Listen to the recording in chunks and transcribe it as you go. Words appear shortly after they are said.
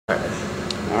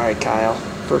All right, Kyle.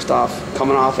 First off,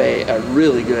 coming off a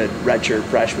really good redshirt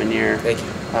freshman year. Thank you.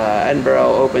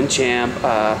 Edinboro Open champ.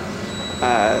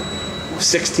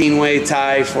 16-way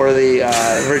tie for the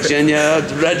Virginia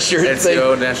redshirt thing.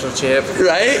 KSU national champ.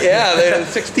 Right? Yeah, they had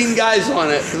 16 guys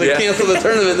on it. They canceled the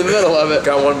tournament in the middle of it.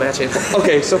 Got one match in.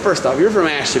 Okay, so first off, you're from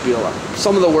Ashtabula,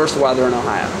 some of the worst weather in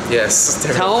Ohio. Yes.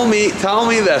 Tell me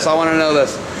this. I want to know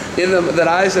this. In the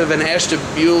eyes of an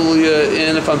Ashtabula,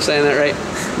 if I'm saying that right,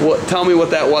 tell me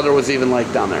what that weather was even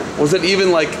like down there. Was it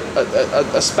even like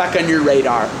a speck on your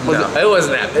radar? It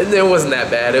wasn't that. It wasn't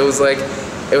that bad. It was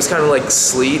kind of like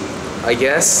sleet, I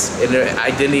guess, and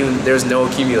there was no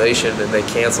accumulation, and they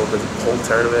canceled the whole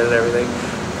tournament and everything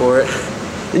for it.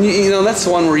 And you know that's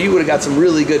the one where you would have got some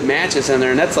really good matches in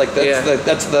there, and that's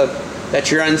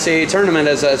your NCAA tournament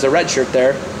as a redshirt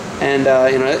there, and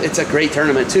you know it's a great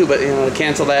tournament too. But you know to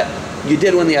cancel that, you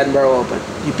did win the Edinboro Open.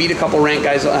 You beat a couple ranked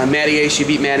guys. Matty Ace, you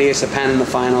beat Matty Ace of Penn in the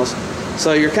finals.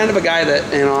 So you're kind of a guy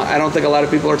that you know I don't think a lot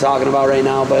of people are talking about right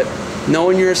now, but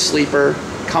knowing you're a sleeper,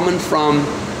 coming from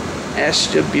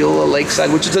Ashtabula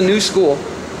Lakeside, which is a new school.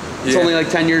 It's only like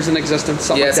 10 years in existence,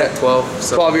 something like that. It's like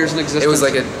 12. 12 years in existence. It was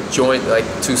like a joint, like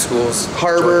two schools.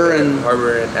 Harbor and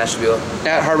Ashtabula.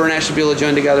 At Harbor and Ashtabula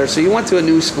joined together. So you went to a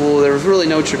new school. There was really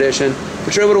no tradition.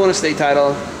 But you're able to win a state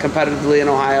title competitively in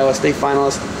Ohio, a state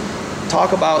finalist.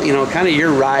 Talk about, you know, kind of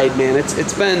your ride, man.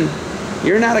 It's been,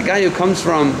 you're not a guy who comes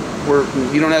from where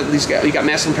you don't have these guys. You got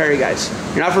Massillon Perry guys.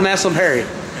 You're not from Massillon Perry.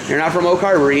 You're not from Oak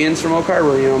Harbor. Ian's from Oak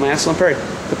Harbor, you know, Massillon Perry.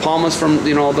 The Palmas from,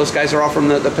 you know, those guys are all from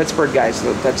the Pittsburgh guys.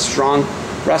 That's strong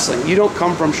wrestling. You don't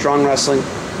come from strong wrestling.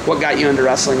 What got you into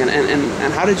wrestling,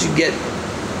 and how did you get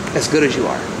as good as you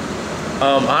are?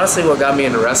 Honestly, what got me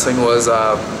into wrestling was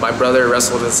my brother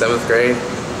wrestled in 7th grade,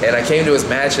 and I came to his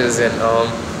matches, and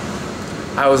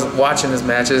I was watching his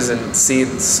matches and see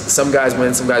some guys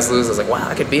win, some guys lose. I was like, wow,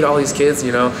 I could beat all these kids,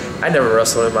 you know. I never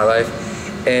wrestled in my life.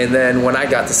 And then when I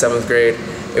got to 7th grade,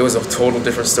 it was a total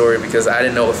different story because I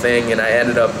didn't know a thing, and I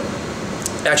ended up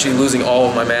actually losing all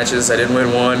of my matches. I didn't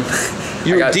win one.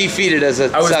 You were defeated as a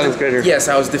 7th grader. Yes,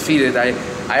 I was defeated. I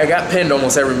got pinned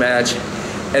almost every match.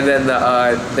 And then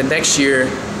the next year,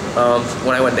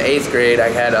 when I went to 8th grade, I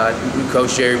had new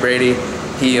coach Jerry Brady.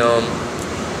 He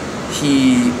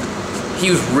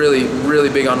was really, really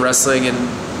big on wrestling and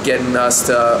getting us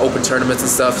to open tournaments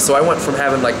and stuff. So I went from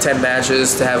having like 10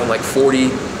 matches to having like 40,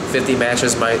 50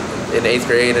 matches in 8th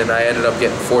grade, and I ended up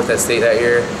getting 4th at state that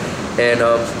year. And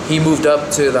he moved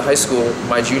up to the high school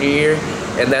my junior year,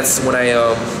 and that's when I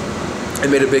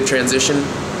made a big transition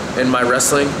in my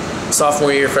wrestling.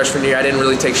 Sophomore year, freshman year, I didn't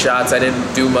really take shots. I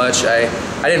didn't do much. I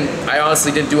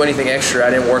honestly didn't do anything extra. I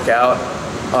didn't work out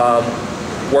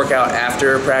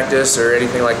after practice or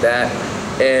anything like that.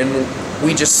 And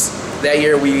that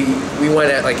year we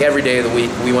went at like every day of the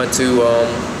week. We went to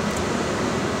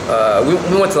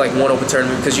we went to like one open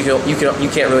tournament because you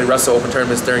can't really wrestle open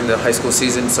tournaments during the high school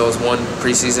season, so it was one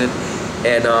preseason.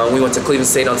 And we went to Cleveland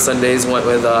State on Sundays. Went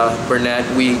with Burnett.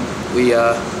 We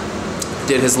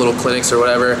did his little clinics or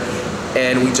whatever,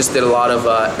 and we just did a lot of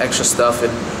extra stuff.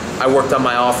 And I worked on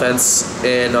my offense,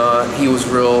 and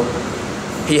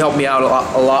he helped me out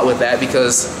a lot with that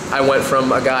because I went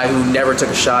from a guy who never took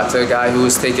a shot to a guy who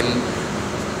was taking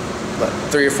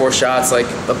 3 or 4 shots like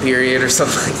a period or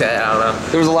something like that. I don't know.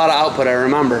 There was a lot of output, I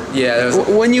remember. Yeah.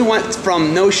 When you went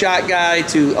from no shot guy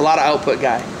to a lot of output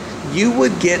guy, you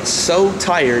would get so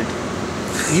tired,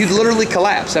 you'd literally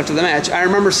collapse after the match. I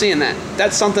remember seeing that.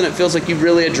 That's something that feels like you've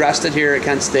really addressed it here at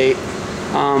Kent State.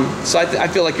 So I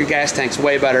feel like your gas tank's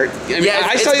way better. I mean, yeah,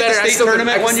 I saw you at the state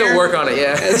tournament one year. I can still work on it,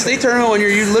 yeah. At the state tournament one year,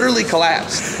 you literally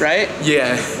collapsed, right?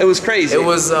 Yeah. It was crazy. It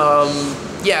was,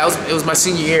 it was my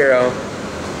senior year.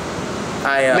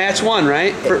 Match 1,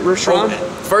 right? First round?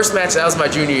 First match, that was my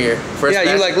junior year. First match.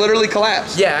 You like literally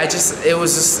collapsed. Yeah,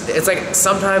 it's like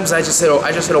sometimes I just hit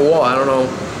a wall. I don't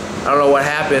know what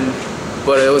happened,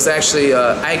 but it was actually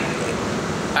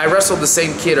I wrestled the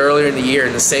same kid earlier in the year,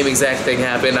 and the same exact thing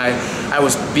happened. I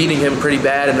was beating him pretty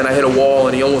bad, and then I hit a wall,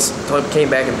 and he almost came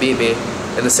back and beat me.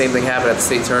 And the same thing happened at the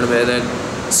state tournament. And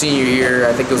then senior year,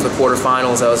 I think it was the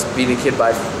quarterfinals, I was beating a kid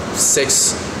by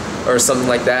 6 or something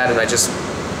like that, and I just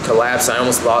collapsed. I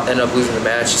almost ended up losing the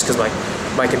match just because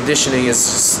my conditioning is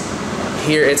just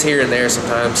here. It's here and there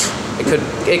sometimes.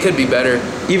 It could be better.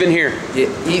 Even here?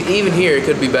 Even here, it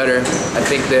could be better. I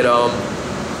think that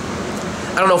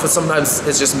I don't know if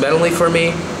it's just mentally for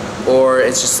me, or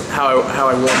it's just how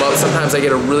I warm up. Sometimes I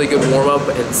get a really good warm up,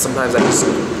 and sometimes I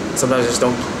just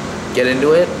don't get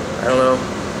into it. I don't know.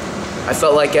 I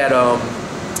felt like at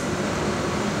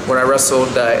when I wrestled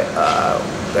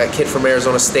that kid from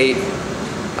Arizona State,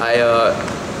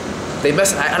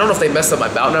 I don't know if they messed up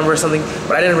my bout number or something,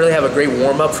 but I didn't really have a great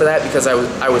warm up for that because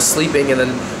I was sleeping, and then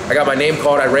I got my name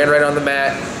called. I ran right on the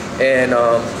mat, and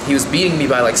he was beating me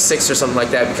by like 6 or something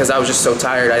like that because I was just so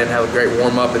tired. I didn't have a great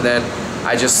warm up, and then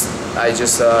I just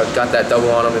got that double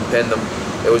on him and pinned him.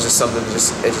 It was just something.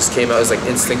 It just came out. It was like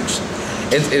instinct.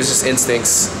 It was just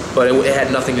instincts, but it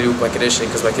had nothing to do with my conditioning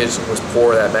because my conditioning was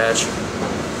poor that match.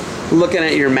 Looking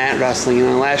at your mat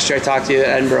wrestling, last year I talked to you at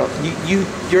Edinburgh.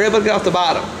 You're able to get off the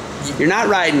bottom. You're not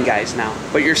riding guys now,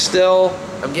 but you're still.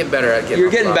 I'm getting better at getting.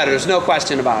 You're getting better. There's no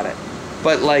question about it.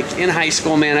 But like in high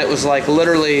school, man, it was like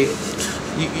literally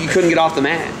you couldn't get off the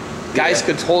mat. Guys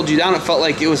could hold you down. It felt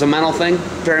like it was a mental thing,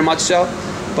 very much so.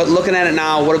 But looking at it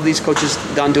now, what have these coaches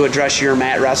done to address your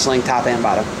mat wrestling, top and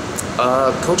bottom?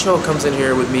 Coach Hill comes in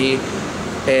here with me,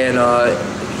 and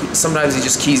sometimes he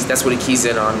just keys. That's what he keys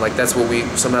in on. Like that's what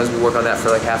sometimes we work on that for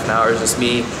like half an hour. It's just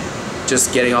me,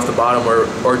 just getting off the bottom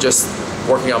or just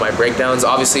working on my breakdowns.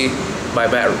 Obviously, my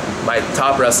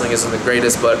top wrestling isn't the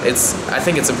greatest, but I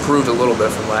think it's improved a little bit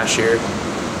from last year.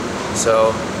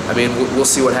 So I mean, we'll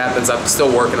see what happens. I'm still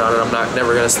working on it. I'm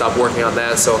never gonna stop working on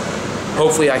that. So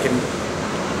hopefully I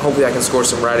can score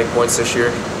some riding points this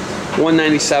year.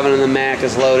 197 in the MAC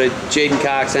is loaded. Jaden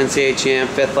Cox, NCAA champ,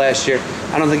 5th last year.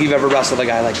 I don't think you've ever wrestled a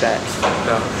guy like that.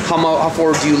 No. How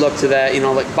forward do you look to that?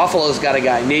 Like Buffalo's got a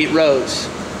guy, Nate Rose,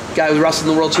 guy who wrestled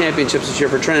in the World Championships this year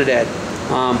for Trinidad.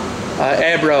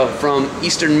 Abro from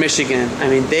Eastern Michigan. I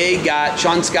mean, they got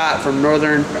Sean Scott from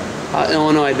Northern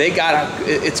Illinois. They got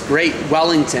it's great.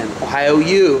 Wellington, Ohio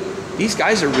U. These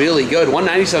guys are really good.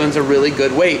 197 is a really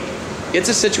good weight. It's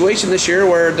a situation this year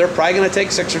where they're probably going to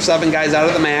take 6 or 7 guys out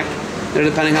of the MAC,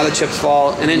 depending how the chips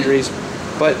fall and injuries.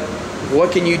 But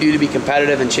what can you do to be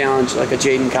competitive and challenge like a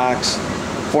Jaden Cox,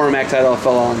 former MAC title of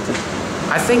Phil Ellington?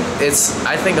 I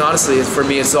think honestly, for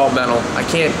me, it's all mental. I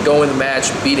can't go in the match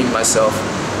beating myself.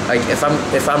 Like if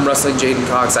I'm wrestling Jaden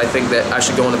Cox, I think that I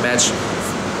should go in the match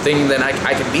thinking that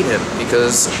I can beat him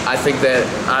because I think that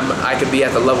I can be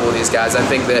at the level of these guys. I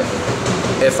think that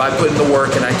if I put in the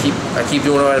work and I keep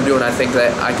doing what I'm doing, I think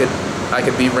that I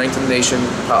could be ranked in the nation,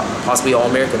 possibly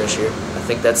All-American this year. I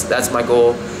think that's my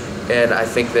goal, and I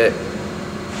think that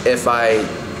if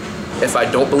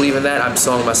I don't believe in that, I'm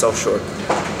selling myself short.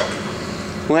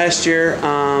 Last year,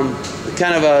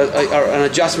 kind of an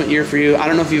adjustment year for you. I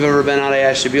don't know if you've ever been out of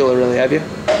Ashtabula, really, have you?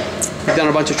 You've done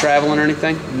a bunch of traveling or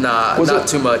anything? Nah, not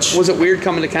too much. Was it weird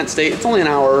coming to Kent State? It's only an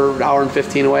hour and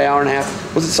 15 away, hour and a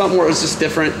half. Was it something where it was just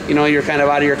different? You're kind of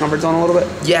out of your comfort zone a little bit?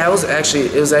 Yeah, it was actually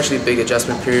a big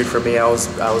adjustment period for me. I was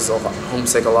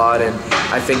homesick a lot, and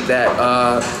I think that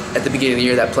at the beginning of the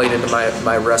year that played into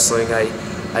my wrestling. I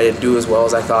didn't do as well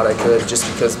as I thought I could just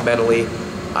because mentally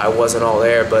I wasn't all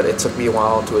there, but it took me a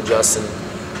while to adjust, and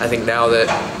I think now that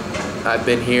I've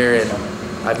been here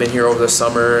over the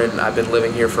summer and I've been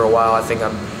living here for a while, I think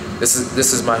this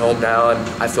is my home now, and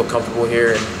I feel comfortable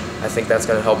here, and I think that's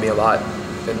going to help me a lot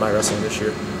in my wrestling this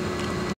year.